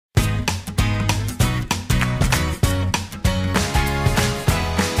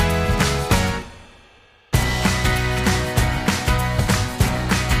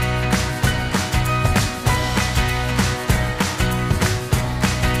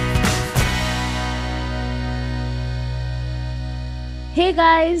Hey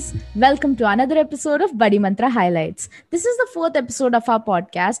guys, welcome to another episode of Buddy Mantra Highlights. This is the fourth episode of our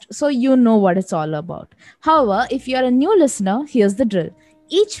podcast, so you know what it's all about. However, if you're a new listener, here's the drill.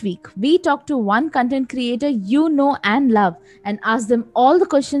 Each week, we talk to one content creator you know and love and ask them all the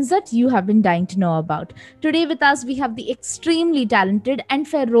questions that you have been dying to know about. Today, with us, we have the extremely talented and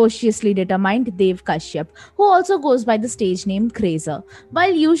ferociously determined Dev Kashyap, who also goes by the stage name Crazer.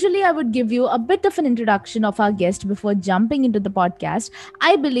 While usually I would give you a bit of an introduction of our guest before jumping into the podcast,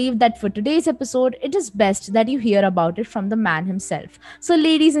 I believe that for today's episode, it is best that you hear about it from the man himself. So,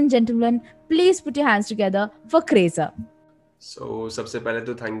 ladies and gentlemen, please put your hands together for Crazer. सबसे पहले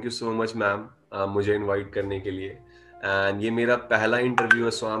तो thank you so much ma'am मुझे invite करने के लिए and ये मेरा पहला इंटरव्यू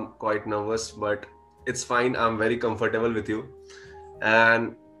है सो I am quite nervous but it's fine I am very comfortable with you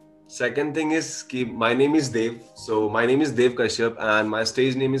and second thing is कि my name is Dev, so my name is Dev Kashyap and my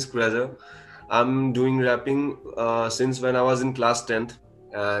stage name is Crazer. I'm doing rapping since when I was in class 10th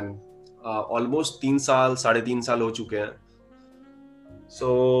and almost 3 साल 3.5 साल हो चुके हैं. So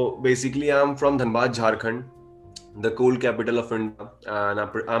basically I'm from Dhanbad, Jharkhand, the coal capital of India, and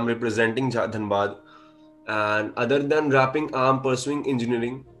I'm representing Dhanbad. And other than rapping, I'm pursuing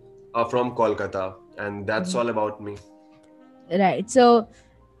engineering from Kolkata, and that's all about me. Right. So,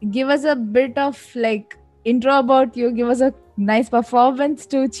 give us a bit of like intro about you. Give us a nice performance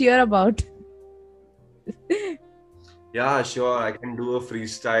to cheer about. Yeah, sure. I can do a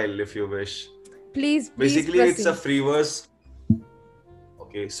freestyle if you wish. Please Basically, it's a proceed. free verse.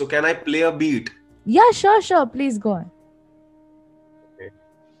 Okay, so can I play a beat? Yeah, sure. Please go on. Okay.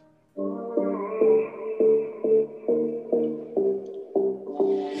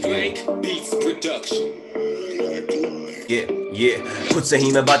 Blank Beats Production. ये खुद से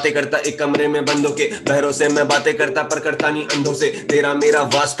ही मैं बातें करता एक कमरे में बंदों के बहरों से मैं बातें करता पर करता नहीं अंधों से तेरा मेरा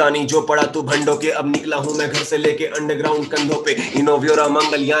वास्ता नहीं जो पड़ा तू भंडों के अब निकला हूं मैं घर से लेके अंडरग्राउंड कंधों पे इनोव्योरा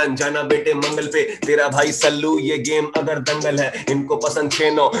मंगलयान जाना बेटे मंगल पे तेरा भाई सल्लू ये गेम अगर दंगल है इनको पसंद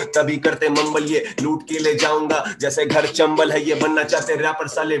छेनो तभी करते मंबल ये लूट के ले जाऊंगा जैसे घर चंबल है ये बनना चाहते रैपर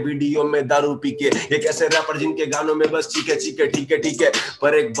साले वीडियो में दारू पी के ये कैसे रैपर जिनके गानों में बस चीखे ठीक है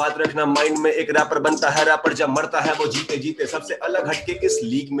पर एक बात रखना माइंड में एक रैपर बनता है रैपर जब मरता है वो जीते जीते सबसे अलग हटके इस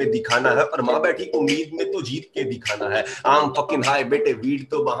लीग में दिखाना है और माँ बैठी उम्मीद में तो जीत के दिखाना है आम फकिंग हाई बेटे वीड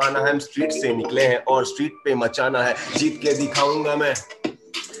तो बहाना है हम स्ट्रीट से निकले हैं और स्ट्रीट पे मचाना है जीत के दिखाऊंगा मैं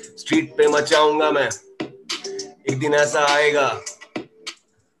स्ट्रीट पे मचाऊंगा मैं एक दिन ऐसा आएगा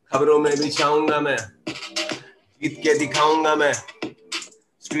खबरों में भी छाऊंगा मैं जीत के दिखाऊंगा मैं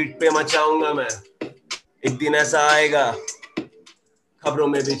स्ट्रीट पे मचाऊंगा मैं एक दिन ऐसा आएगा खबरों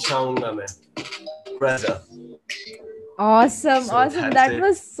में भी छाऊंगा मैं Crazer. Awesome. So that's That it.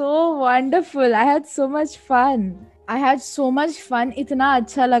 was so wonderful. I had so much fun. इतना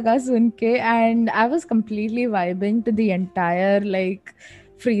अच्छा लगा सुन के and I was completely vibing to the entire like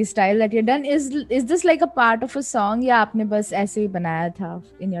freestyle that you done. Is this like a part of a song या आपने बस ऐसे ही बनाया था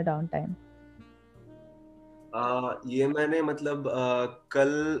in your downtime? ये मैंने मतलब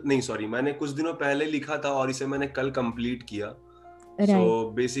कल नहीं सॉरी मैंने कुछ दिनों पहले लिखा था और इसे मैंने कल कंप्लीट किया.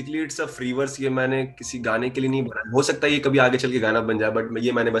 So basically it's a free verse ये मैंने किसी गाने के लिए नहीं बनाया हो सकता है ये कभी आगे चल के गाना बन जाए बट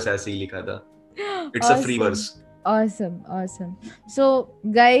ये मैंने बस ऐसे ही लिखा था. It's a free verse. Awesome. So,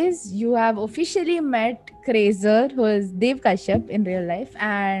 guys, you have officially met Crazer, who is Dev Kashyap in real life.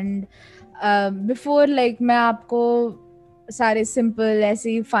 And before, like, मैं आपको सारे सिंपल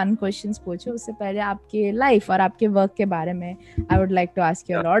ऐसे फन क्वेश्चंस पूछूं उससे पहले आपके लाइफ और आपके वर्क के बारे में I would like to ask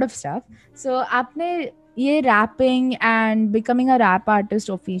you a lot of stuff. So आपने ये rapping and becoming a rap artist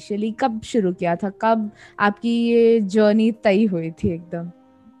officially कब शुरू किया था? कब आपकी ये जर्नी तय हुई थी एकदम?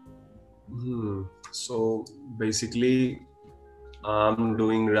 So basically I'm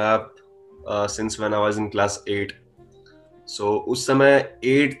doing rap since when I was in class 8. So उस समय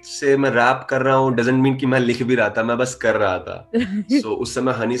 8 से मैं रैप कर रहा हूँ doesn't mean कि मैं लिख भी रहा था मैं बस कर रहा था. So उस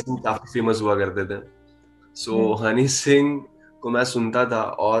समय हनी सिंह काफी फेमस हुआ करते थे. So हनी सिंह को मैं सुनता था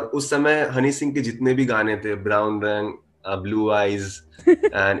और उस समय हनी सिंह के जितने भी गाने थे brown Rang blue eyes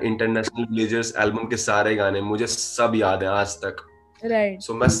and international villagers album के सारे गाने मुझे सब याद है आज तक. राइट.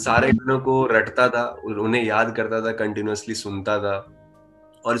 सो मैं सारे गानों को रटता था उन्हें याद करता था कंटिन्यूअसली सुनता था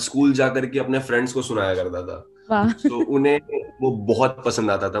और स्कूल जाकर के अपने फ्रेंड्स को सुनाया करता था. सो उन्हें वो बहुत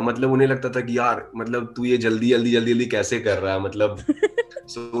पसंद आता था मतलब उन्हें लगता था कि यार मतलब तू ये जल्दी कैसे कर रहा है मतलब.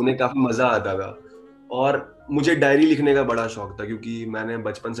 सो उन्हें काफी मजा आता था और मुझे डायरी लिखने का बड़ा शौक था क्योंकि मैंने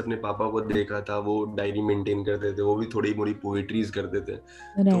बचपन से अपने पापा को देखा था वो डायरी मेंटेन करते थे वो भी थोड़ी मोड़ी पोएट्रीज करते थे.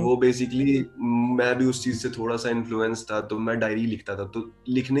 तो वो बेसिकली मैं भी उस चीज से थोड़ा सा इन्फ्लुएंस था तो मैं डायरी लिखता था तो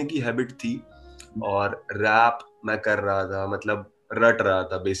लिखने की हैबिट थी और रैप मैं कर रहा था मतलब रट रहा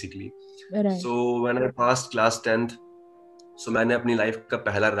था basically. So when I passed class 10th so मैंने अपनी लाइफ का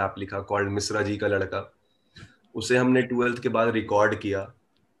पहला रैप लिखा कॉल्ड मिश्रा जी का लड़का। उसे हमने 12th के बाद रिकॉर्ड किया,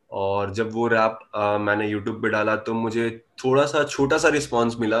 और जब वो रैप मैंने यूट्यूब पे डाला तो मुझे थोड़ा सा छोटा सा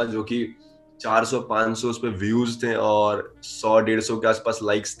रिस्पांस मिला, जो कि 400-500 उस पे व्यूज थे और 100-150 के आसपास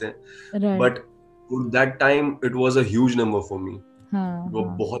लाइक्स थे। Right. But that time it was a huge number for me. हाँ, वो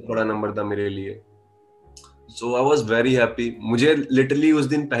हाँ. बहुत बड़ा नंबर था मेरे लिए। So I was very happy. मुझे लिटरली उस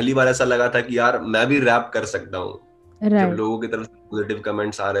दिन पहली बार ऐसा लगा था कि यार मैं भी रैप कर सकता हूँ। जब Right. लोगों की तरफ से पॉजिटिव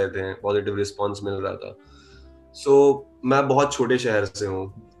कमेंट्स आ रहे थे, पॉजिटिव रिस्पांस मिल रहा था। सो मैं बहुत छोटे शहर से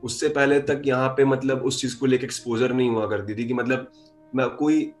हूँ। उससे पहले तक यहाँ पे मतलब उस चीज को लेके एक्सपोजर नहीं हुआ करती थी कि मतलब मैं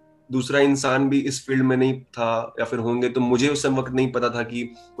कोई दूसरा इंसान भी इस फील्ड में नहीं था या फिर होंगे, तो मुझे उस वक्त नहीं पता था कि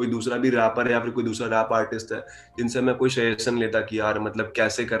कोई दूसरा भी रैपर है या फिर कोई दूसरा रैप आर्टिस्ट है जिनसे मैं कोई सजेशन लेता कि यार मतलब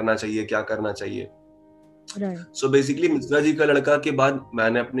कैसे करना चाहिए, क्या करना चाहिए। Right. So basically Mishra ji का लड़का के बाद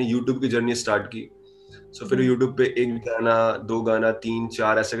मैंने अपने यूट्यूब की जर्नी स्टार्ट की। सो फिर यूट्यूब पे एक गाना, 2 गाना, 3,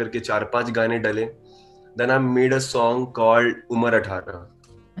 4 ऐसे करके 4-5 गाने डले। Then I made a song called Umar 18।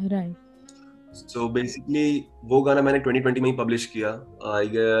 Right. So basically वो गाना मैंने 2020 में ही पब्लिश किया, आई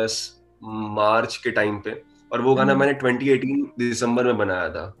गेस मार्च के टाइम पे। और वो गाना मैंने 2018 दिसंबर में बनाया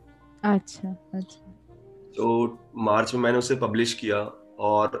था। अच्छा, अच्छा. तो मार्च में मैंने उसे पब्लिश किया,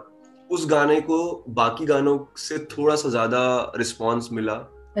 और उस गाने को बाकी गानों से थोड़ा सा ज्यादा रिस्पांस मिला,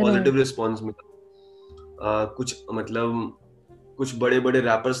 पॉजिटिव रिस्पांस मिला। कुछ मतलब कुछ बड़े बड़े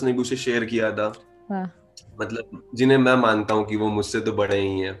रैपर्स ने भी उसे शेयर किया था, वाह. मतलब जिन्हें मैं मानता हूँ कि वो मुझसे तो बड़े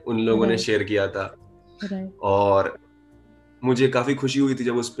ही हैं, उन लोगों ने Right. शेयर किया था। Right. और मुझे काफी खुशी हुई थी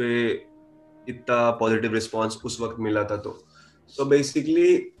जब उस पे इतना पॉजिटिव रिस्पांस उस वक्त मिला था। तो so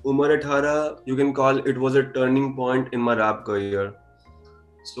basically Umar 18 you can call it was a turning point in my rap career.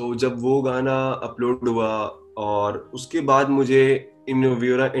 सो जब वो गाना अपलोड हुआ, और उसके बाद मुझे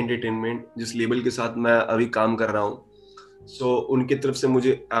इनोव्योरा एंटरटेनमेंट, जिस लेबल के साथ मैं अभी काम कर रहा हूँ, सो उनकी तरफ से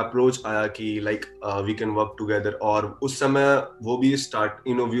मुझे अप्रोच आया कि like we can work together. और उस समय वो भी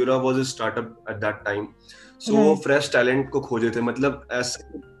इनोव्योरा was a startup at that time. सो वो फ्रेश टैलेंट को खोजे थे, मतलब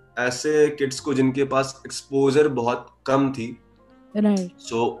ऐसे ऐसे किड्स को जिनके पास एक्सपोजर बहुत कम थी। Right.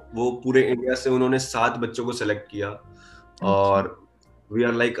 सो वो पूरे इंडिया से उन्होंने 7 बच्चों को सेलेक्ट किया, और we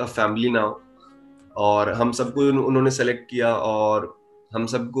are like a family now. और हम सबको उन्होंने सेलेक्ट किया, और हम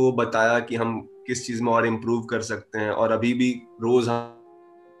सबको बताया कि हम किस चीज में और इम्प्रूव कर सकते हैं। और अभी भी रोज हम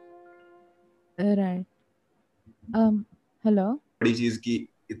Right. Hello. बड़ी चीज की,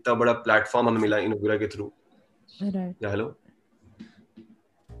 इतना बड़ा प्लेटफॉर्म हमें मिला इनोवेरा के through. Right. Yeah hello.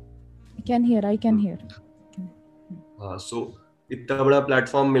 I can hear. I can hear. हाँ, सो इतना बड़ा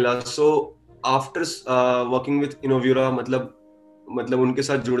प्लेटफॉर्म मिला। So after working with Innovera, मतलब उनके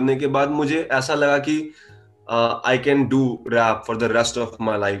साथ जुड़ने के बाद मुझे ऐसा लगा कि I can do rap for the rest of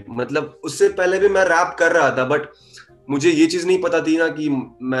my life. मतलब उससे पहले भी मैं रैप कर रहा था, बट मुझे ये चीज नहीं पता थी ना कि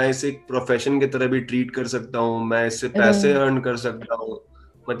मैं इसे एक प्रोफेशन की तरह भी ट्रीट कर सकता हूँ, मैं इससे पैसे अर्न कर सकता हूँ।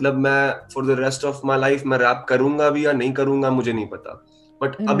 मतलब मैं for the rest of my life मैं रैप करूंगा भी या नहीं करूंगा मुझे नहीं पता।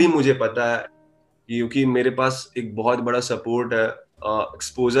 बट अभी मुझे पता है, क्योंकि मेरे पास एक बहुत बड़ा सपोर्ट है,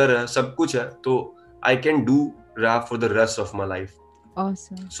 एक्सपोजर है, सब कुछ है, तो I can do rap for the rest of my life.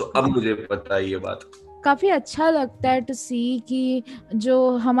 Awesome. So अब मुझे पता है ये बात। काफ़ी अच्छा लगता है टू सी कि जो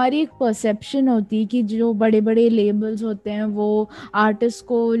हमारी एक परसेप्शन होती है कि जो बड़े बड़े लेबल्स होते हैं वो आर्टिस्ट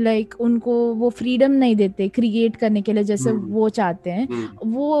को लाइक उनको वो फ्रीडम नहीं देते क्रिएट करने के लिए जैसे वो चाहते हैं,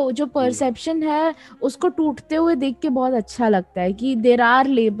 वो जो परसेप्शन है उसको टूटते हुए देख के बहुत अच्छा लगता है कि there are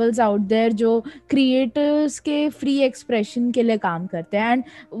labels out there जो क्रिएटर्स के फ्री एक्सप्रेशन के लिए काम करते हैं। एंड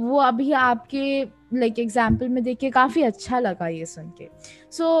वो अभी आपके लाइक एग्जाम्पल में देख के काफ़ी अच्छा लगा ये सुन के।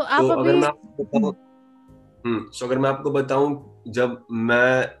 सो आप अभी अगर मैं आपको बताऊं, जब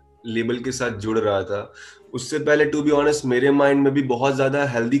मैं लेबल के साथ जुड़ रहा था, उससे पहले टू बी ऑनेस्ट मेरे माइंड में भी बहुत ज्यादा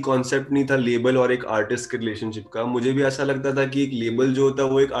हेल्दी कॉन्सेप्ट नहीं था लेबल और एक आर्टिस्ट के रिलेशनशिप का। मुझे भी ऐसा लगता था कि एक लेबल जो होता है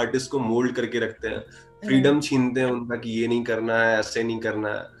वो एक आर्टिस्ट को मोल्ड करके रखते हैं, फ्रीडम छीनते हैं उनका कि ये नहीं करना है, ऐसे नहीं करना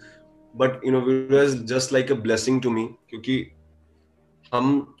है। But Innovera is just like a blessing to me, क्योंकि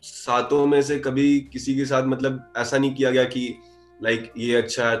हम सातों में से कभी किसी के साथ मतलब ऐसा नहीं किया गया कि लाइक ये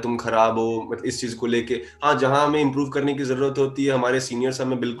अच्छा है तुम खराब हो, मतलब इस चीज को लेके। हाँ, जहां हमें इम्प्रूव करने की जरूरत होती है हमारे सीनियर्स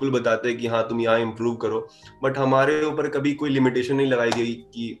हमें बिल्कुल बताते हैं कि हाँ तुम यहाँ इम्प्रूव करो, बट हमारे ऊपर कभी कोई लिमिटेशन नहीं लगाई गई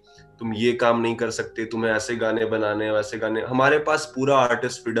कि तुम ये काम नहीं कर सकते, तुम्हें ऐसे गाने बनाने वैसे गाने। हमारे पास पूरा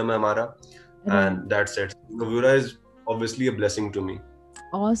आर्टिस्ट फ्रीडम है हमारा, and that's it. Innovera is obviously a blessing to me.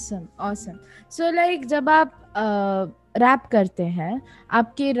 awesome. So like जब आप रैप करते हैं,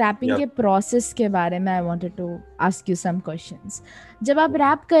 आपके रैपिंग या के प्रोसेस के बारे में I wanted to ask you some questions. जब आप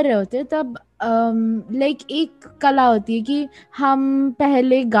रैप कर रहे होते हैं तब लाइक एक कला होती है कि हम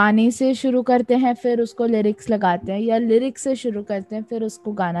पहले गाने से शुरू करते हैं फिर उसको लिरिक्स लगाते हैं, या लिरिक्स से शुरू करते हैं फिर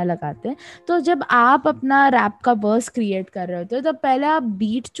उसको गाना लगाते हैं। तो जब आप अपना रैप का वर्स क्रिएट कर रहे होते हो तब पहले आप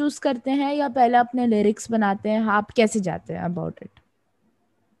बीट चूज करते हैं या पहले अपने लिरिक्स बनाते हैं, आप कैसे जाते हैं अबाउट इट?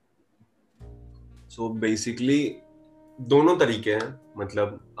 सो बेसिकली दोनों तरीके हैं,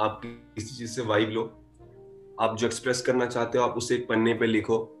 मतलब आप किसी चीज से वाइब लो, आप जो एक्सप्रेस करना चाहते हो आप उसे एक पन्ने पे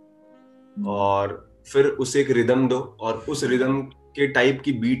लिखो और फिर उसे एक रिदम दो और उस रिदम के टाइप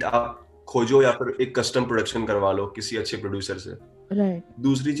की बीट आप खोजो या फिर एक कस्टम प्रोडक्शन करवा लो किसी अच्छे प्रोड्यूसर से। राइट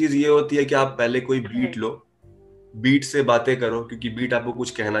दूसरी चीज ये होती है कि आप पहले कोई बीट लो, बीट से बातें करो क्योंकि बीट आपको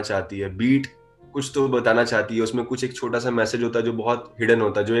कुछ कहना चाहती है, बीट कुछ तो बताना चाहती है, उसमें कुछ एक छोटा सा मैसेज होता है जो बहुत हिडन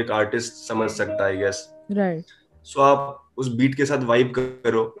होता है, जो एक आर्टिस्ट समझ सकता है, आई गेस। राइट सो आप उस बीट के साथ वाइब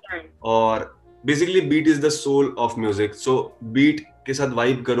करो और basically beat is the soul of music. So beat के साथ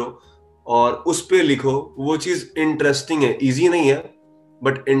वाइब करो और उस पे लिखो। वो चीज इंटरेस्टिंग है, इजी नहीं है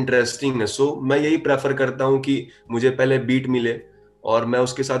बट इंटरेस्टिंग है। सो मैं यही प्रेफर करता हूँ कि मुझे पहले बीट मिले और मैं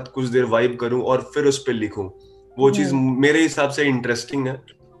उसके साथ कुछ देर वाइब करूं और फिर उस पे लिखूं। वो चीज मेरे हिसाब से इंटरेस्टिंग है।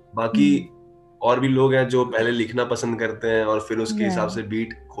 बाकी और भी लोग हैं जो पहले लिखना पसंद करते हैं और फिर उसके हिसाब से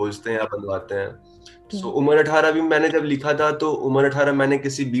बीट खोजते हैं या बनवाते हैं। सो उम्र 18 भी मैंने जब लिखा था तो उम्र 18 मैंने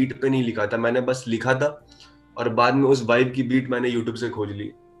किसी बीट पे नहीं लिखा था, मैंने बस लिखा था और बाद में उस वाइब की बीट मैंने यूट्यूब से खोज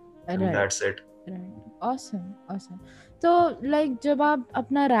ली। That's it. Awesome awesome. तो लाइक जब आप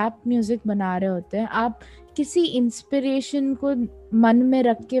अपना रैप म्यूजिक बना रहे होते हैं, आप किसी इंस्पिरेशन को मन में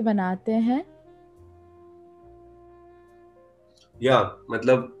रख के बनाते हैं? या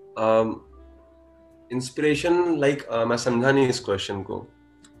मतलब इंस्पिरेशन लाइक मैं समझा नहीं इस क्वेश्चन को।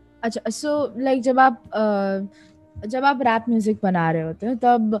 अच्छा, सो लाइक जब आप रैप म्यूजिक बना रहे होते हैं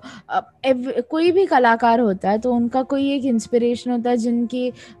तब कोई भी कलाकार होता है तो उनका कोई एक इंस्पिरेशन होता है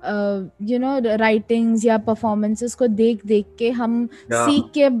जिनकी राइटिंग्स या परफॉर्मेंसेस को देख देख के हम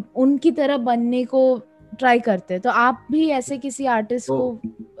सीख के उनकी तरह बनने को ट्राई करते हैं। तो आप भी ऐसे किसी आर्टिस्ट को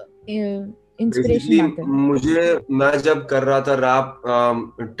इंस्पिरेशन मानते हैं? मैं जब कर रहा था रैप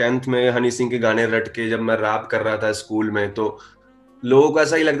 10th में हनी सिंह के गाने रट के जब मैं रैप कर रहा था स्कूल में, तो लोगों को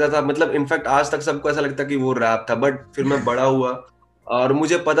ऐसा ही लगता था, मतलब इनफैक्ट आज तक सबको ऐसा लगता कि वो रैप था। बट फिर मैं बड़ा हुआ और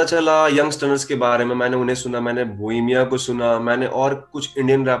मुझे पता चला यंगस्टर्स के बारे में, मैंने उन्हें सुना, मैंने बोहेमिया को सुना, मैंने और कुछ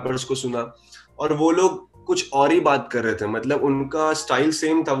इंडियन रैपर्स को सुना और वो लोग कुछ और ही बात कर रहे थे। मतलब उनका स्टाइल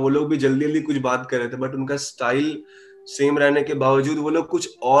सेम था, वो लोग भी जल्दी जल्दी कुछ बात कर रहे थे बट उनका स्टाइल सेम रहने के बावजूद वो लोग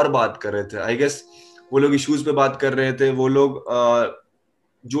कुछ और बात कर रहे थे। आई गेस वो लोग इश्यूज पे बात कर रहे थे, वो लोग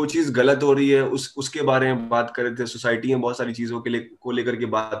जो चीज गलत हो रही है उसके बारे में बात कर रहे थे, सोसाइटी में बहुत सारी चीजों को लेकर के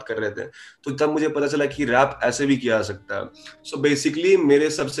बात कर रहे थे। तो तब मुझे पता चला कि रैप ऐसे भी किया जा सकता है। सो बेसिकली मेरे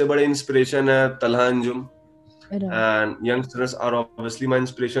सबसे बड़े इंस्पिरेशन है Talha Anjum and youngsters are obviously my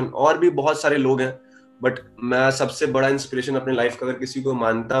inspiration. और भी बहुत सारे लोग हैं बट मैं सबसे बड़ा इंस्पिरेशन अपने लाइफ का अगर किसी को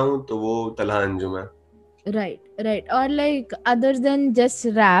मानता हूँ तो वो तलहा अंजुम है। राइट। और like other than just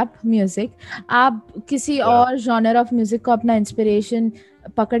rap music, आप किसी और जॉनर ऑफ म्यूजिक को अपना इंस्पिरेशन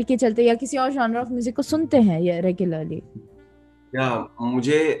पकड़ के चलते या किसी और जॉनर ऑफ म्यूजिक को सुनते हैं ये रेगुलरली? या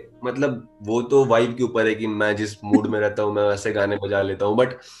मुझे मतलब वो तो वाइब के ऊपर है कि मैं जिस मूड में रहता हूँ मैं वैसे गाने बजा लेता हूँ।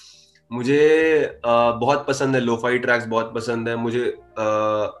 बट मुझे बहुत पसंद है लोफाई ट्रैक्स, बहुत पसंद है मुझे।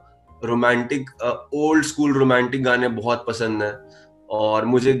 रोमांटिक ओल्ड स्कूल रोमांटिक गाने बहुत पसंद है और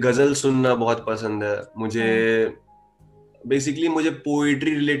मुझे गजल सुनना बहुत पसंद है। मुझे बेसिकली मुझे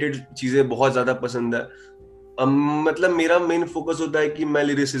पोइट्री रिलेटेड चीजें बहुत ज्यादा पसंद है। मतलब मेरा मेन फोकस होता है कि मैं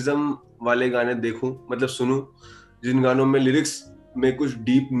लिरिसिज्म वाले गाने देखूं, मतलब सुनूं जिन गानों में लिरिक्स में कुछ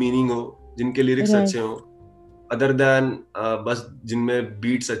डीप मीनिंग हो, जिनके लिरिक्स अच्छे हो, अदर देन बस जिनमें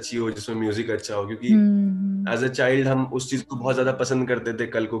बीट्स अच्छी हो, जिसमें म्यूजिक अच्छा हो। क्योंकि एज अ चाइल्ड हम उस चीज को बहुत ज्यादा पसंद करते थे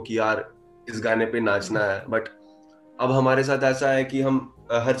कल को कि यार इस गाने पे नाचना है। बट अब हमारे साथ ऐसा है कि हम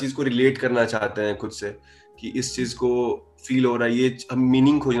हर चीज को रिलेट करना चाहते हैं खुद से कि इस चीज को फील हो रहा है, ये हम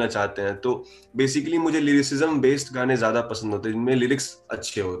मीनिंग खोजना चाहते हैं। तो बेसिकली मुझे लिरिसिज्म बेस्ड गाने ज्यादा पसंद होते हैं जिनमें लिरिक्स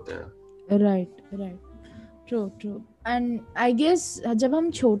अच्छे होते हैं। Right. True. And I guess जब हम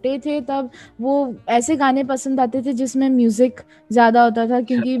छोटे थे तब वो ऐसे गाने पसंद आते थे जिसमें म्यूजिक ज्यादा होता था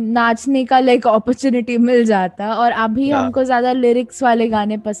क्योंकि नाचने का लाइक अपॉर्चुनिटी मिल जाता, और अभी हमको ज्यादा लिरिक्स वाले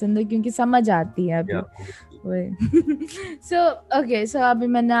गाने पसंद है क्योंकि समझ आती है अभी। सो अभी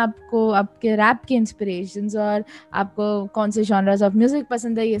मैंने आपको आपके रैप के इंस्पिरेशंस और आपको कौन से जॉनर्स ऑफ म्यूजिक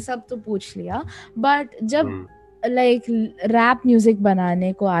पसंद है ये सब तो पूछ लिया। बट जब लाइक रैप म्यूजिक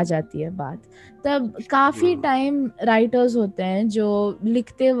बनाने को आ जाती है बात, तब काफी टाइम राइटर्स होते हैं जो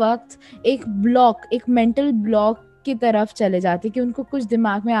लिखते वक्त एक मेंटल ब्लॉक की तरफ चले जाते हैं कि उनको कुछ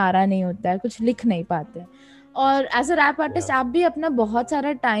दिमाग में आ रहा नहीं होता है, कुछ लिख नहीं पाते। और एज अ रैप आर्टिस्ट आप भी अपना बहुत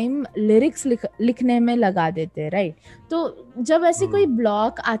सारा टाइम लिरिक्स लिखने में लगा देते हैं, राइट? तो जब ऐसी कोई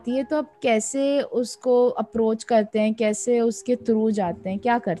ब्लॉक आती है तो आप कैसे उसको अप्रोच करते हैं, कैसे उसके थ्रू जाते हैं,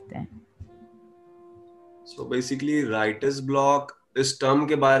 क्या करते हैं? सो बेसिकली राइटर्स ब्लॉक, इस टर्म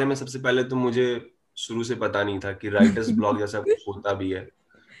के बारे में सबसे पहले तो मुझे शुरू से पता नहीं था कि राइटर्स ब्लॉक जैसा कुछ होता भी है।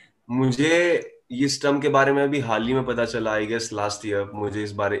 मुझे इस टर्म के बारे में अभी हाल ही में पता चला, आई गेस लास्ट ईयर मुझे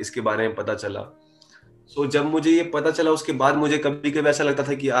इसके बारे में पता चला। सो जब मुझे ये पता चला उसके बाद मुझे कभी कभी ऐसा लगता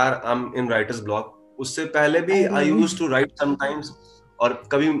था कि यार I am in writers block. उससे पहले भी I used to right sometimes, और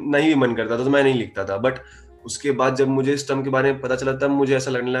कभी नहीं भी मन करता था तो मैं नहीं लिखता था। बट उसके बाद जब मुझे इस टर्म के बारे में पता चला तब मुझे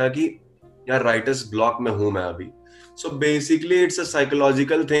ऐसा लगने लगा कि यार राइटर्स ब्लॉक में हूं मैं अभी। सो basically it's a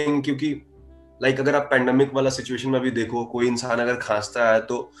psychological thing, क्योंकि अगर आप पेंडेमिक वाला सिचुएशन में भी देखो, कोई इंसान अगर खांसता है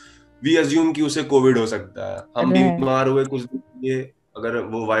तो वी अज्यूम कि उसे कोविड हो सकता है। हम बीमार हुए कुछ दिन के लिए, अगर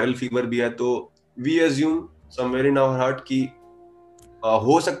वो वायरल फीवर भी है तो we assume somewhere in our heart कि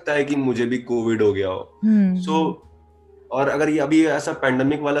हो सकता है कि मुझे भी कोविड हो गया हो। सो और अगर ये अभी ऐसा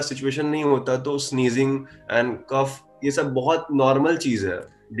पेंडेमिक वाला सिचुएशन नहीं होता तो स्नीजिंग एंड कफ ये सब बहुत नॉर्मल चीज है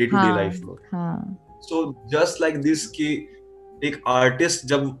डे टू डे लाइफ में। सो जस्ट लाइक दिस कि एक आर्टिस्ट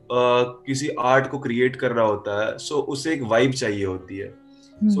जब किसी आर्ट को क्रिएट कर रहा होता है, सो उसे एक वाइब चाहिए होती है।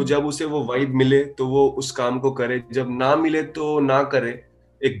 सो जब उसे वो वाइब मिले तो वो उस काम को करे, जब ना मिले तो ना करे,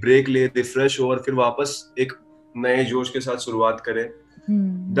 एक ब्रेक ले, रिफ्रेश हो और फिर वापस एक नए जोश के साथ शुरुआत करे।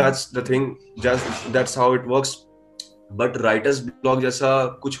 That's the thing, that's how it works. But writers block जैसा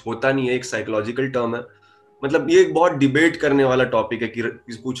कुछ होता नहीं है, एक साइकोलॉजिकल टर्म है। मतलब ये एक बहुत डिबेट करने वाला टॉपिक है कि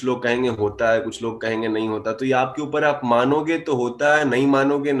कुछ लोग कहेंगे होता है, कुछ लोग कहेंगे नहीं होता। तो ये आपके ऊपर, आप मानोगे तो होता है, नहीं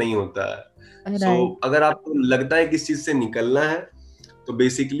मानोगे नहीं होता है। सो अगर आपको लगता है कि इस चीज से निकलना है तो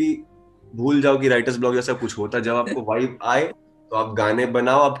बेसिकली भूल जाओ कि राइटर्स ब्लॉक जैसा कुछ होता है। जब आपको वाइब आए तो आप गाने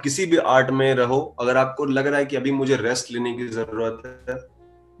बनाओ, आप किसी भी आर्ट में रहो। अगर आपको लग रहा है कि अभी मुझे रेस्ट लेने की जरूरत है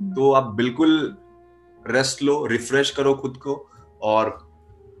तो आप बिल्कुल रेस्ट लो, रिफ्रेश करो खुद को और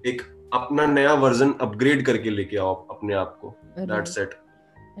एक अपना नया वर्जन अपग्रेड करके लेके आओ अपने आप को। That's it.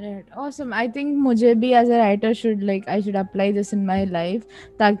 Right, awesome. I think मुझे भी as a writer I should apply this in my life,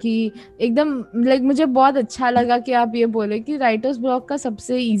 ताकि एकदम मुझे बहुत अच्छा लगा कि आप ये बोले कि राइटर्स ब्लॉक का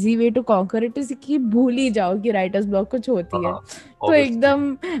सबसे easy way to conquer it is कि भूल ही जाओ कि राइटर्स ब्लॉक कुछ होती है। तो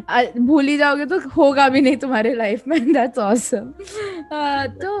एकदम भूल ही जाओगे तो होगा भी नहीं तुम्हारे लाइफ में। That's awesome.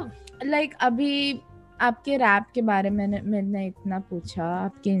 तो अभी आपके रैप के बारे में मैंने इतना पूछा,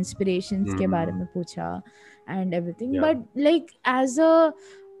 आपके इंस्पिरेशंस के बारे में पूछा and everything, but as a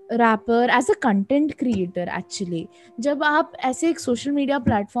rapper, as a content creator, actually जब आप ऐसे एक सोशल मीडिया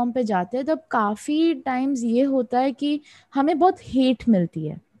प्लेटफॉर्म पे जाते हैं तब काफ़ी टाइम्स ये होता है कि हमें बहुत हेट मिलती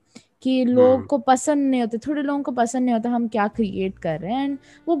है कि लोग को पसंद नहीं होते, थोड़े लोगों को पसंद नहीं होता हम क्या क्रिएट कर रहे हैं, एंड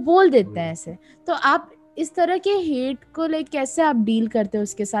वो बोल देते हैं ऐसे। तो आप इस तरह के हेट को कैसे आप डील करते हो,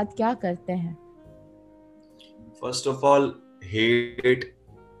 उसके साथ क्या करते हैं? First of all, hate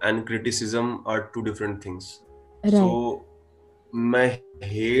and criticism are two different things. So मैं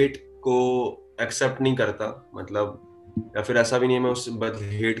हेट को एक्सेप्ट नहीं करता, मतलब या फिर ऐसा भी नहीं है मैं उस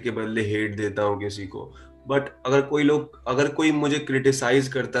हेट के बदले हेट देता हूँ किसी को। बट अगर कोई मुझे क्रिटिसाइज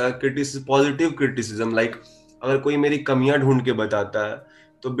करता है, पॉजिटिव क्रिटिसिज्म, अगर कोई मेरी कमियां ढूंढ के बताता है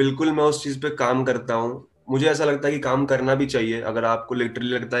तो बिल्कुल मैं उस चीज पे काम करता हूँ। मुझे ऐसा लगता है कि काम करना भी चाहिए। अगर आपको लिटरली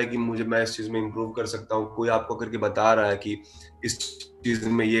लगता है कि मैं इस चीज में इम्प्रूव कर सकता हूँ, कोई आपको करके बता रहा है कि इस चीज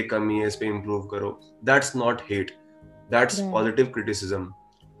में ये कमी है, इस पे इम्प्रूव करो, that's not hate, that's positive criticism.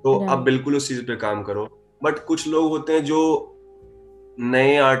 तो आप बिल्कुल उस चीज पे काम करो। बट कुछ लोग होते हैं जो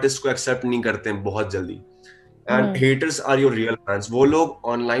नए आर्टिस्ट को एक्सेप्ट नहीं करते हैं बहुत जल्दी, and haters are your real fans. वो लोग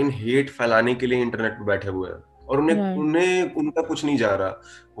ऑनलाइन हेट फैलाने के लिए इंटरनेट पे बैठे हुए हैं और उन्हें उनका कुछ नहीं जा रहा।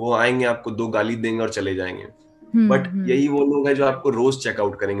 वो आएंगे, आपको 2 गाली देंगे और चले जाएंगे। बट यही वो लोग हैं जो आपको रोज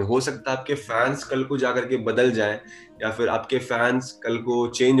चेकआउट करेंगे। हो सकता है आपके फैंस कल को जाकर के बदल जाए या फिर आपके फैंस कल को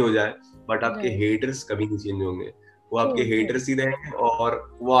चेंज हो जाए, बट आपके हेटर्स कभी नहीं चेंज होंगे। वो आपके हेटर्स ही रहेंगे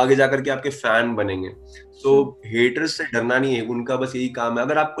और वो आगे जाकर के आपके फैन बनेंगे। सो हेटर्स से डरना नहीं है, उनका बस यही काम है।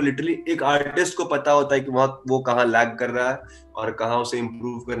 अगर आपको लिटरली एक आर्टिस्ट को पता होता है कि वो कहाँ लैग कर रहा है और कहाँ उसे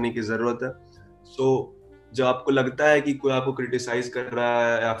इम्प्रूव करने की जरूरत है, सो जब आपको लगता है कि कोई आपको क्रिटिसाइज कर रहा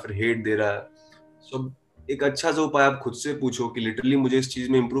है या फिर हेट दे रहा है, सो एक अच्छा सा उपाय आप खुद से पूछो कि लिटरली मुझे इस चीज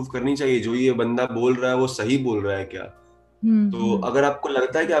में इम्प्रूव करनी चाहिए, जो ये बंदा बोल रहा है वो सही बोल रहा है क्या? तो अगर आपको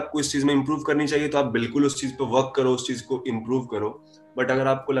लगता है कि आपको इस चीज में इम्प्रूव करनी चाहिए तो आप बिल्कुल उस चीज पे वर्क करो, उस चीज को इम्प्रूव करो। बट अगर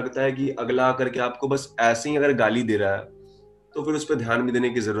आपको लगता है कि अगला आकर के आपको बस ऐसे ही अगर गाली दे रहा है तो फिर उस पर ध्यान भी देने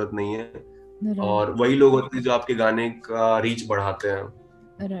की जरूरत नहीं है। और वही लोग होते हैं जो आपके गाने का रीच बढ़ाते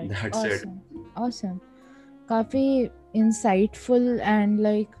हैं। That's it. Awesome. काफ़ी insightful and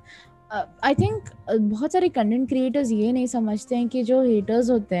like I think बहुत सारे कंटेंट क्रिएटर्स ये नहीं समझते हैं कि जो हेटर्स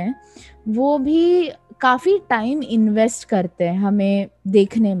होते हैं वो भी काफ़ी टाइम इन्वेस्ट करते हैं हमें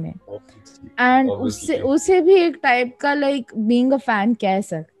देखने में, एंड उससे Obviously, उसे भी एक टाइप का लाइक बीइंग अ फैन कह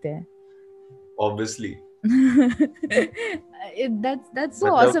सकते हैं. obviously. that's so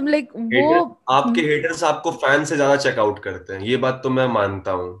मतलब awesome, like वो आपके हेटर्स आपको फैन से ज्यादा चेकआउट करते हैं, ये बात तो मैं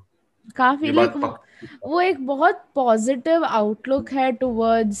मानता हूँ, काफी ये लाइक बात पक्की। वो एक बहुत पॉजिटिव आउटलुक है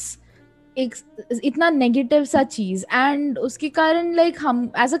टुवर्ड्स एक इतना नेगेटिव सा चीज, एंड उसके कारण लाइक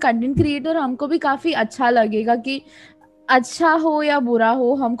हम एज अ कंटेंट क्रिएटर हमको भी काफी अच्छा लगेगा कि अच्छा हो या बुरा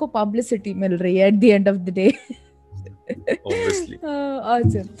हो हमको पब्लिसिटी मिल रही है at the end of the day. Obviously.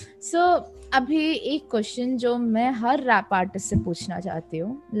 Awesome. So अभी एक क्वेश्चन जो मैं हर रैप आर्टिस्ट से पूछना चाहती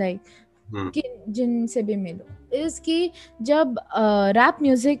हूँ, लाइक कि जिनसे भी मिलो, इज कि जब रैप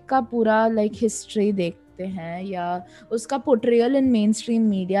म्यूजिक का पूरा लाइक हिस्ट्री देखते हैं या उसका portrayal in main stream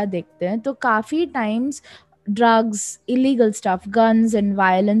media देखते हैं तो काफ़ी times drugs, illegal stuff, guns and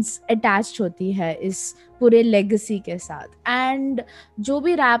violence attached होती है इस पूरे लेगेसी के साथ. एंड जो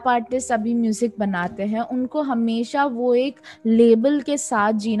भी रैप आर्टिस्ट अभी म्यूजिक बनाते हैं उनको हमेशा वो एक लेबल के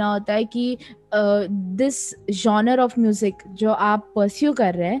साथ जीना होता है कि दिस जॉनर ऑफ म्यूजिक जो आप परस्यू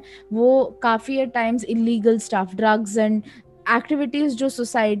कर रहे हैं वो काफ़ी times illegal stuff, drugs and activities जो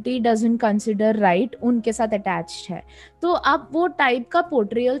सोसाइटी डजंट कंसिडर राइट उनके साथ अटैच्ड है. तो आप वो टाइप का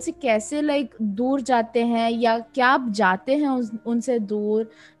पोर्ट्रियल से कैसे लाइक दूर जाते हैं, या क्या आप जाते हैं उनसे दूर,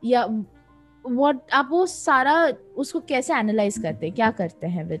 या व्हाट आप वो सारा उसको कैसे एनालाइज करते हैं, क्या करते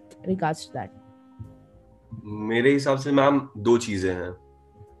हैं विद रिगार्ड्स टू दैट? मेरे हिसाब से मैम दो चीजें हैं.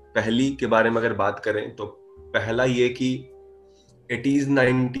 पहली के बारे में अगर बात करें तो पहला ये कि 80s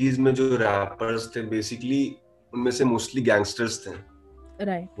 90s में जो रैपर्स थे बेसिकली उनमें से मोस्टली गैंगस्टर्स थे.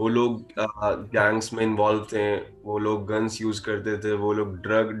 राइट. वो लोग गैंग्स में इन्वॉल्व थे, वो लोग गन्स यूज करते थे, वो लोग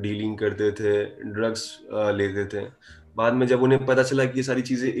ड्रग डीलिंग करते थे, ड्रग्स लेते थे. बाद में जब उन्हें पता चला कि ये सारी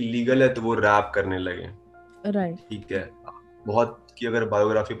चीजें इलीगल है तो वो रैप करने लगे. राइट. ठीक है, बहुत की अगर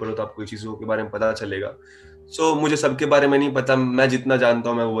बायोग्राफी पढ़ो तो आपको चीजों के बारे में पता चलेगा. सो मुझे सबके बारे में नहीं पता, मैं जितना जानता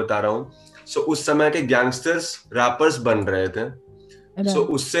हूँ मैं वो बता रहा हूँ. सो उस समय के गैंगस्टर्स रैपर्स बन रहे थे. सो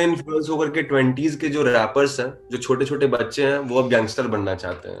उससे इन्फ्लुएंस होकर के 20s के जो रैपर्स हैं, जो छोटे छोटे बच्चे हैं, वो अब गैंगस्टर बनना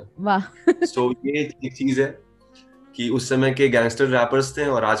चाहते हैं. वाह. सो ये एक चीज है कि उस समय के गैंगस्टर रैपर्स थे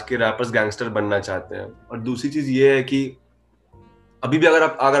और आज के रैपर्स गैंगस्टर बनना चाहते हैं. और दूसरी चीज ये है कि अभी भी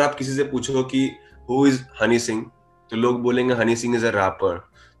अगर आप किसी से पूछो कि हु इज हनी सिंह, तो लोग बोलेंगे Honey Singh is a rapper,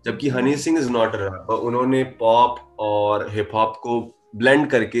 जबकि Honey Singh is not a rapper. उन्होंने पॉप और हिप हॉप को ब्लेंड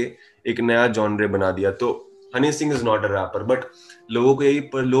करके एक नया जॉनरे बना दिया. तो Honey Singh is not a rapper. But लोगों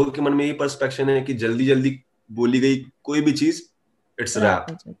के मन में यही पर्सपेक्शन है कि जल्दी जल्दी बोली गई कोई भी चीज इट्स रैप.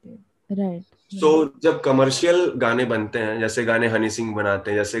 राइट. सो जब कमर्शियल गाने बनते हैं, जैसे गाने हनी सिंह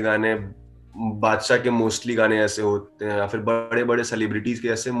बनाते हैं, जैसे गाने बादशाह के मोस्टली गाने ऐसे होते हैं, या फिर बड़े बड़े सेलिब्रिटीज के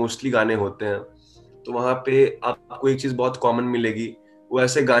ऐसे मोस्टली गाने होते हैं, तो वहां पे आपको एक चीज बहुत कॉमन मिलेगी. वो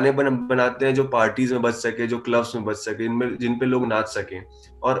ऐसे गाने बनाते हैं जो पार्टीज में बज सके, जो क्लब्स में बज सके, जिन पे लोग नाच सके.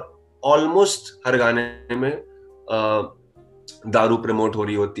 और ऑलमोस्ट हर गाने में दारू प्रमोट हो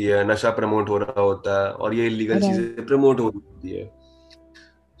रही होती है, नशा प्रमोट हो रहा होता है, और ये इलीगल चीजें प्रमोट हो रही होती है.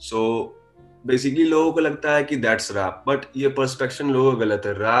 सो बेसिकली लोगों को लगता है कि दैट्स रैप, बट ये पर्सपेक्शन लोगों का गलत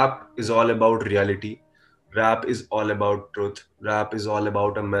है. Rap is all about reality, rap is all about truth, rap is all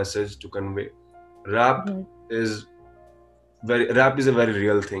about a message to convey. Rap is a very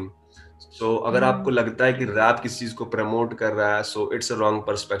real thing. So अगर आपको लगता है कि रैप किसी चीज को प्रमोट कर रहा है, so it's a wrong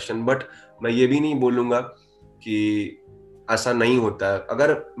perspective. But मैं ये भी नहीं बोलूंगा कि ऐसा नहीं होता है.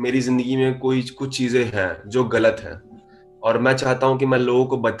 अगर मेरी जिंदगी में कोई कुछ चीजें हैं जो गलत हैं और मैं चाहता हूं कि मैं लोगों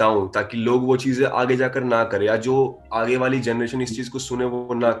को बताऊं ताकि लोग वो चीजें आगे जाकर ना करें, या जो आगे वाली जनरेशन इस चीज को सुने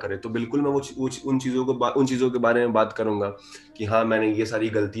वो ना करे, तो बिल्कुल मैं उन चीजों के बारे में बात करूंगा कि हाँ मैंने ये सारी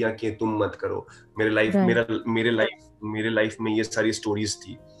गलतियां की, तुम मत करो. मेरे लाइफ में ये सारी स्टोरीज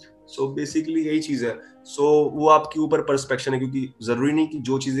थी. सो बेसिकली यही चीज है. सो वो आपके ऊपर पर्सपेक्शन है, क्योंकि जरूरी नहीं कि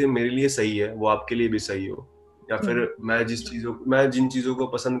जो चीजें मेरे लिए सही है वो आपके लिए भी सही हो, या फिर मैं जिन चीजों को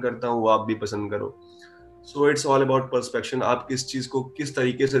पसंद करता हूँ वो आप भी पसंद करो. So it's all about perspective. आप किस चीज को किस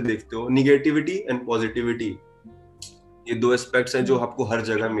तरीके से देखते हो. निगेटिविटी एंड पॉजिटिविटी, ये दो एस्पेक्ट्स हैं जो आपको हर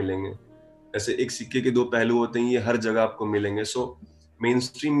जगह मिलेंगे. ऐसे एक सिक्के के दो पहलू होते हैं, ये हर जगह आपको मिलेंगे. सो मेन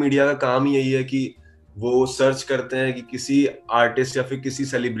स्ट्रीम मीडिया का काम ही यही है कि वो सर्च करते हैं कि किसी आर्टिस्ट या फिर किसी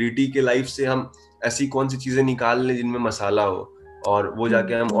सेलिब्रिटी के लाइफ से हम ऐसी कौन सी चीजें निकाल लें जिनमें मसाला हो, और वो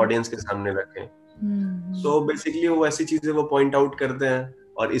जाके हम ऑडियंस के सामने रखें. सो बेसिकली वो ऐसी चीजें वो पॉइंट आउट करते हैं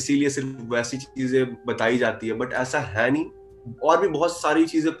और इसीलिए सिर्फ वैसी चीजें बताई जाती है. बट ऐसा है नहीं, और भी बहुत सारी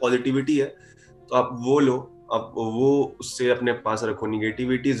चीजें पॉजिटिविटी है, तो आप वो लो, अब वो उससे अपने पास रखो.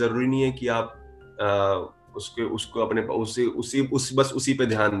 निगेटिविटी जरूरी नहीं है कि आप उसको अपने बस उसी पे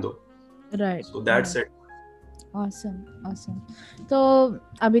ध्यान दो. Right. So that's it. Awesome. तो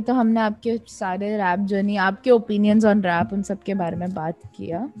अभी तो हमने आपके सारे रैप जर्नी, आपके ओपिनियंस ऑन रैप, उन सब के बारे में बात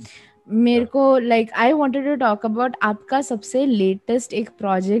किया. मेरे को like I wanted to talk about आपका सबसे लेटेस्ट एक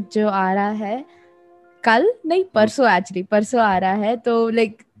प्रोजेक्ट जो आ रहा है कल, नहीं परसों, एक्चुअली परसों आ रहा है. तो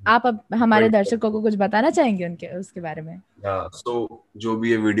लाइक आप अब हमारे दर्शकों को कुछ बताना चाहेंगे उनके उसके बारे में? सो जो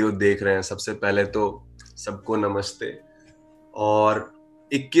भी ये वीडियो देख रहे हैं, सबसे पहले तो सबको नमस्ते. और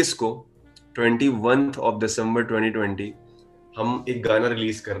 21 को 21 ऑफ दिसंबर 2020 हम एक गाना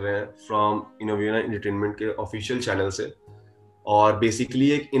रिलीज कर रहे हैं फ्रॉम इनोवियोरा एंटरटेनमेंट के ऑफिशियल चैनल से. और बेसिकली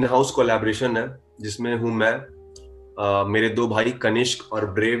एक इन हाउस कोलैबोरेशन है जिसमें हूँ मैं, मेरे दो भाई कनिष्क और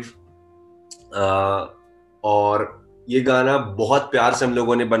ब्रेव. और ये गाना बहुत प्यार से हम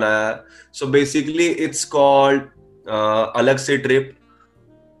लोगों ने बनाया है. सो बेसिकली इट्स कॉल्ड अलग से trip,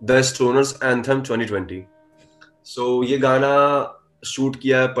 the stoners anthem 2020. So ये गाना शूट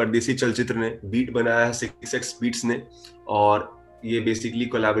किया है परदेसी चलचित्र ने, बीट बनाया है 6x बीट्स ने, और ये बेसिकली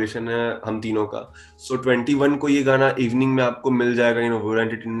कोलैबोरेशन है हम तीनों का. सो 21 को ये गाना इवनिंग में आपको मिल जाएगा इनोवियोरा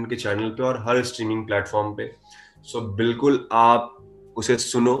एंटरटेनमेंट के चैनल पे और हर स्ट्रीमिंग प्लेटफॉर्म पे. सो बिल्कुल आप उसे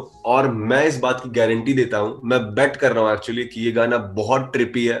सुनो. और मैं इस बात की गारंटी देता हूँ, मैं बेट कर रहा हूँ एक्चुअली कि ये गाना बहुत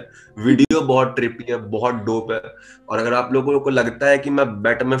ट्रिपी है, वीडियो बहुत ट्रिपी है, बहुत डोप है. और अगर आप लोगों को लगता है कि मैं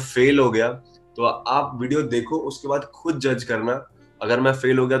बेट में फेल हो गया तो आप वीडियो देखो, उसके बाद खुद जज करना. अगर मैं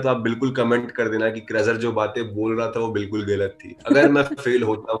फेल हो गया तो आप बिल्कुल कमेंट कर देना कि क्रेजर जो बातें बोल रहा था वो बिल्कुल गलत थी, अगर मैं फेल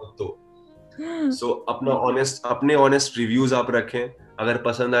होता हूँ तो. सो अपने ऑनेस्ट रिव्यूज आप रखें. अगर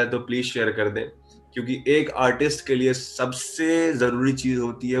पसंद आए तो प्लीज शेयर कर दें, क्योंकि एक आर्टिस्ट के लिए सबसे जरूरी चीज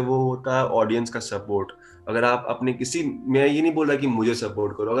होती है वो होता है ऑडियंस का सपोर्ट. अगर आप अपने मैं ये नहीं बोल रहा कि मुझे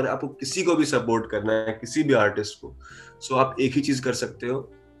सपोर्ट करो, अगर आपको किसी को भी सपोर्ट करना है, किसी भी आर्टिस्ट को, सो आप एक ही चीज कर सकते हो,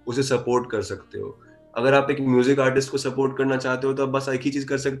 उसे सपोर्ट कर सकते हो. अगर आप एक म्यूजिक आर्टिस्ट को सपोर्ट करना चाहते हो तो आप बस एक ही चीज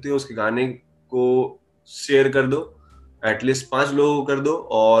कर सकते हो, उसके गाने को शेयर कर दो, एटलीस्ट 5 लोगों को कर दो,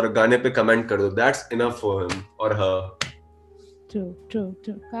 और गाने पे कमेंट कर दो. दैट्स इनफ फॉर हिम और हर. True.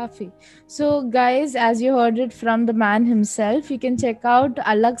 Kafi. So, guys, as you heard it from the man himself, you can check out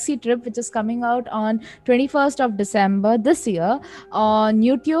Alagsi Trip, which is coming out on 21st of December this year on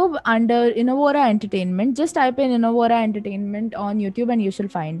YouTube under Innovora Entertainment. Just type in Innovora Entertainment on YouTube and you shall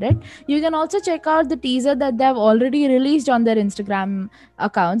find it. You can also check out the teaser that they have already released on their Instagram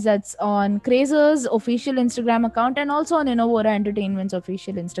accounts. That's on Crazer's official Instagram account and also on Innovora Entertainment's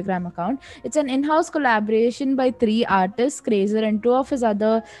official Instagram account. It's an in-house collaboration by 3 artists, Crazer and 2 of his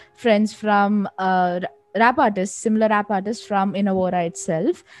other friends from similar rap artists from Innovora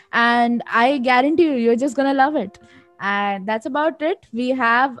itself. And I guarantee you're just gonna love it. And that's about it. We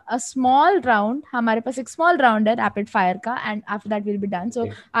have a small round. हमारे पास एक small round है rapid fire का, and after that we'll be done. So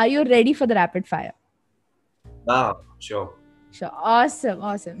are you ready for the rapid fire? Sure.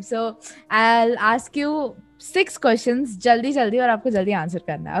 Awesome. So I'll ask you 6 questions जल्दी और आपको जल्दी answer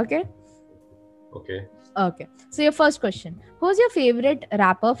करना है. Okay. So your first question: who's your favorite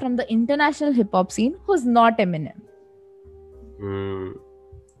rapper from the international hip hop scene who's not Eminem?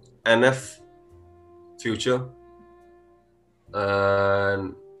 NF, Future,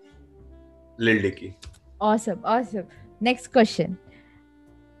 and Lil Dicky. Awesome. Next question: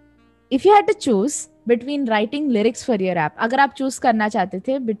 if you had to choose between writing lyrics for your rap, अगर आप choose करना चाहते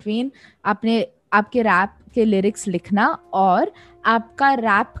थे between आपके rap के lyrics लिखना और आपका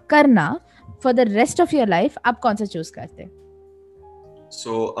rap करना for the rest of your life, आप कौन सा choose करते?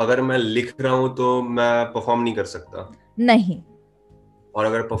 So अगर मैं लिख रहा हूँ तो मैं perform नहीं कर सकता? नहीं. और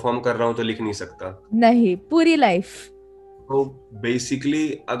अगर perform कर रहा हूँ तो लिख नहीं सकता? नहीं, पूरी life. तो basically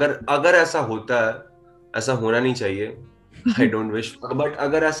अगर ऐसा होता है, ऐसा होना नहीं चाहिए, I don't wish, but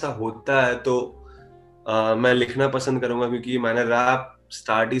अगर ऐसा होता है तो मैं लिखना पसंद करूंगा, क्योंकि मैंने रैप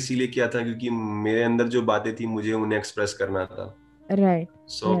स्टार्ट इसीलिए किया था क्योंकि मेरे अंदर जो बातें थी मुझे उन्हें एक्सप्रेस करना था. Right.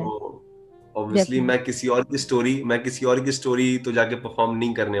 So obviously मैं किसी और की स्टोरी तो जाके परफॉर्म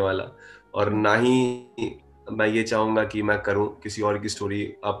नहीं करने वाला, और ना ही मैं ये चाहूंगा कि मैं करूं किसी और की स्टोरी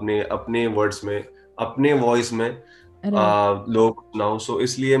अपने वर्ड्स में, अपने वॉइस में लोग सुनाऊं. सो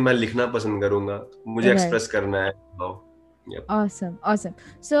इसलिए मैं लिखना पसंद करूंगा, मुझे एक्सप्रेस करना है. Awesome.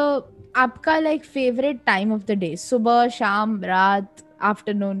 So आपका like favorite time of the day, सुबह, शाम, रात,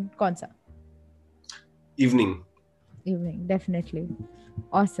 afternoon, कौन सा? Evening, definitely.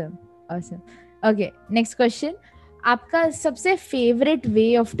 Awesome. Okay, next question. आपका सबसे favorite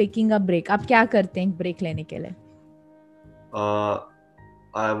way of taking a break, आप क्या करते हैं break लेने के लिए?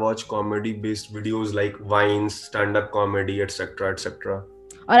 I watch comedy based videos like Vines, stand up comedy, etc.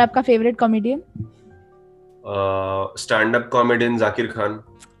 और आपका favorite comedian? Stand up comedian Zakir Khan.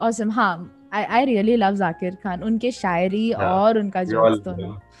 Awesome. हाँ, I really love Zakir Khan. उनके शायरी Yeah, और उनका we all जोक्स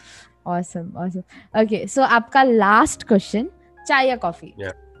दोनों. Awesome, awesome. Okay, so आपका last question, चाय या कॉफी?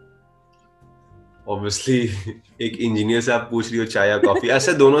 yeah. Obviously एक इंजीनियर से आप पूछ रही हो चाय या कॉफी,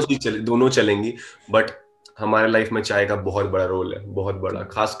 ऐसे दोनों चलेंगी, बट हमारे लाइफ में चाय का बहुत बड़ा रोल है, बहुत बड़ा,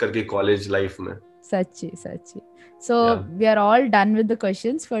 खास करके कॉलेज लाइफ में. सच्ची. So we are all done with the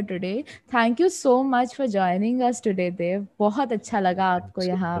questions for today. Thank you so much for joining us today, Dev. बहुत अच्छा लगा आपको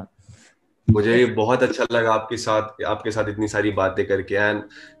यहाँ. मुझे ये बहुत अच्छा लगा आपके साथ इतनी सारी बातें करके, and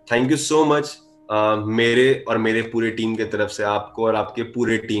thank you so much मेरे और मेरे पूरे टीम के तरफ से आपको और आपके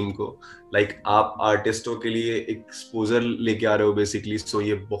पूरे टीम को. लाइक आप आर्टिस्टों के लिए एक्सपोजर लेके आ रहे हो बेसिकली, सो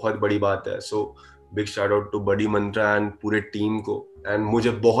ये बहुत बड़ी बात है. So big shout out to Badi Mantra and पूरे टीम को. एंड मुझे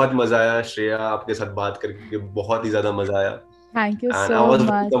बहुत मजा आया श्रेया, आपके साथ बात करके बहुत ही ज्यादा मजा आया. Thank you and so I was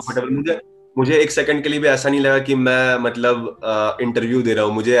much. Comfortable. मुझे एक सेकंड के लिए भी ऐसा नहीं लगा कि मैं मतलब इंटरव्यू दे रहा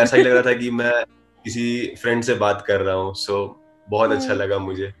हूँ. मुझे ऐसा ही लग रहा था कि मैं किसी फ्रेंड से बात कर रहा हूँ. सो बहुत अच्छा लगा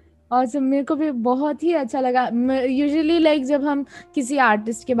मुझे. Awesome. मेरे को भी बहुत ही अच्छा लगा. यूजुअली लाइक जब हम किसी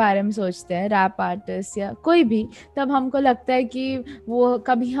आर्टिस्ट के बारे में सोचते हैं, रैप आर्टिस्ट या कोई भी, तब हमको लगता है कि वो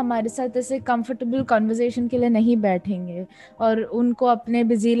कभी हमारे साथ ऐसे कंफर्टेबल कन्वर्सेशन के लिए नहीं बैठेंगे, और उनको अपने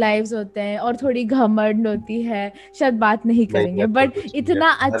बिजी लाइव्स होते हैं और थोड़ी घमंड होती है, शायद बात नहीं करेंगे. बट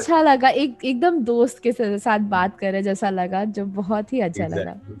इतना अच्छा लगा, एकदम दोस्त के साथ बात करे जैसा लगा, जो बहुत ही अच्छा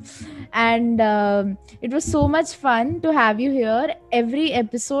लगा. And it was so much fun to have you here. Every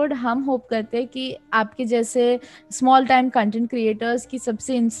episode हम होप करते हैं कि आपके जैसे स्मॉल टाइम कंटेंट क्रिएटर्स की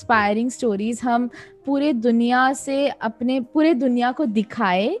सबसे इंस्पायरिंग स्टोरीज हम पूरे दुनिया को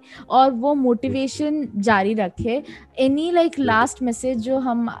दिखाए और वो मोटिवेशन जारी रखे. एनी लाइक लास्ट मैसेज जो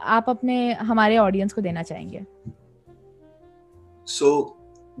आप अपने हमारे ऑडियंस को देना चाहेंगे? सो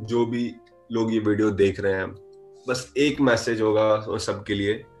जो भी लोग ये वीडियो देख रहे हैं, बस एक मैसेज होगा सबके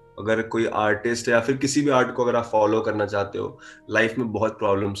लिए. अगर कोई आर्टिस्ट है या फिर किसी भी आर्ट को अगर आप फॉलो करना चाहते हो, लाइफ में बहुत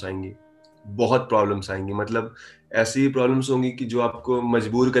प्रॉब्लम्स आएंगी. मतलब ऐसी प्रॉब्लम्स होंगी कि जो आपको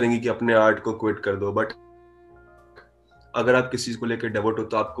मजबूर करेंगी कि अपने आर्ट को क्विट कर दो. बट अगर आप किसी चीज को लेकर डेवोट हो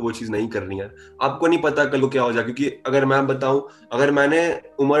तो आपको वो चीज नहीं करनी है. आपको नहीं पता कल को क्या हो जाए. क्योंकि अगर मैं बताऊं, अगर मैंने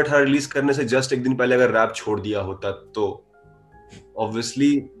उमर 18 रिलीज करने से जस्ट एक दिन पहले अगर रैप छोड़ दिया होता तो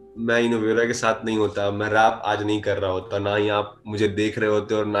ऑब्वियसली मैं इनोवेरा के साथ नहीं होता, मैं रैप आज नहीं कर रहा होता, ना ही आप मुझे देख रहे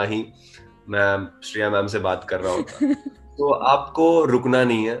होते और ना ही मैं श्रेया मैम से बात कर रहा होता. तो आपको रुकना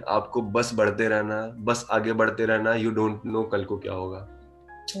नहीं है, आपको बस बढ़ते रहना, बस आगे बढ़ते रहना. यू डोंट नो कल को क्या होगा.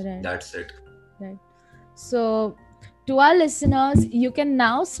 That's it. Right. So to our listeners, you can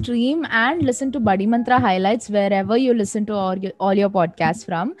now stream and listen to Badi Mantra highlights wherever you listen to all your podcasts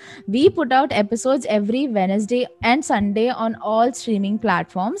from. We put out episodes every Wednesday and Sunday on all streaming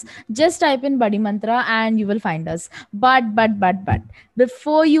platforms. Just type in Badi Mantra and you will find us. But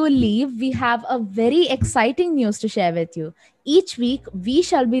before you leave, we have a very exciting news to share with you. Each week, we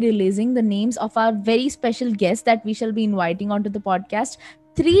shall be releasing the names of our very special guests that we shall be inviting onto the podcast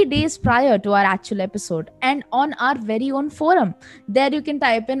 3 days prior to our actual episode and on our very own forum. There you can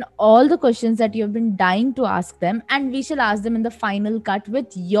type in all the questions that you've been dying to ask them, and we shall ask them in the final cut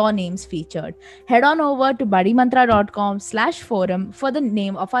with your names featured. Head on over to buddymantra.com/forum for the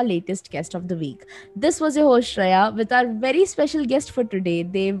name of our latest guest of the week. This was your host Shreya with our very special guest for today,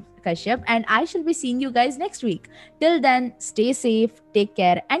 Dev Kashyap, and I shall be seeing you guys next week. Till then, stay safe, take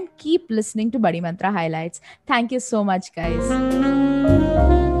care, and keep listening to Badi Mantra Highlights. Thank you so much, guys.